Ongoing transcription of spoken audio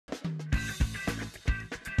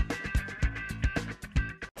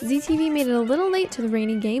ZTV made it a little late to the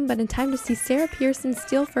rainy game, but in time to see Sarah Pearson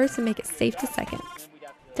steal first and make it safe to second.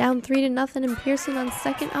 Down 3-0 and Pearson on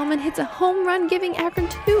second, Allman hits a home run, giving Akron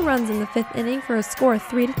 2 runs in the 5th inning for a score of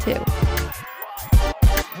 3-2.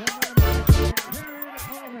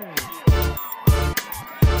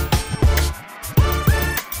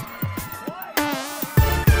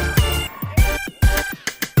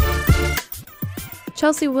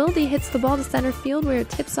 Chelsea Wilde hits the ball to center field where it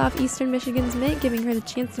tips off Eastern Michigan's mitt, giving her the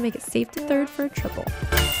chance to make it safe to third for a triple.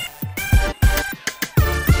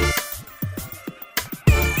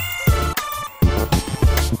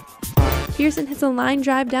 Pearson hits a line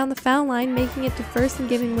drive down the foul line, making it to first and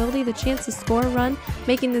giving Wilde the chance to score a run,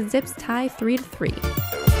 making the Zips tie 3-3.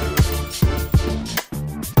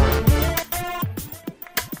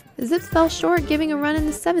 The Zips fell short, giving a run in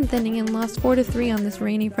the 7th inning and lost 4-3 on this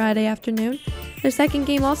rainy Friday afternoon. Their second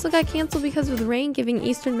game also got canceled because of the rain, giving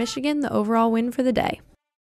Eastern Michigan the overall win for the day.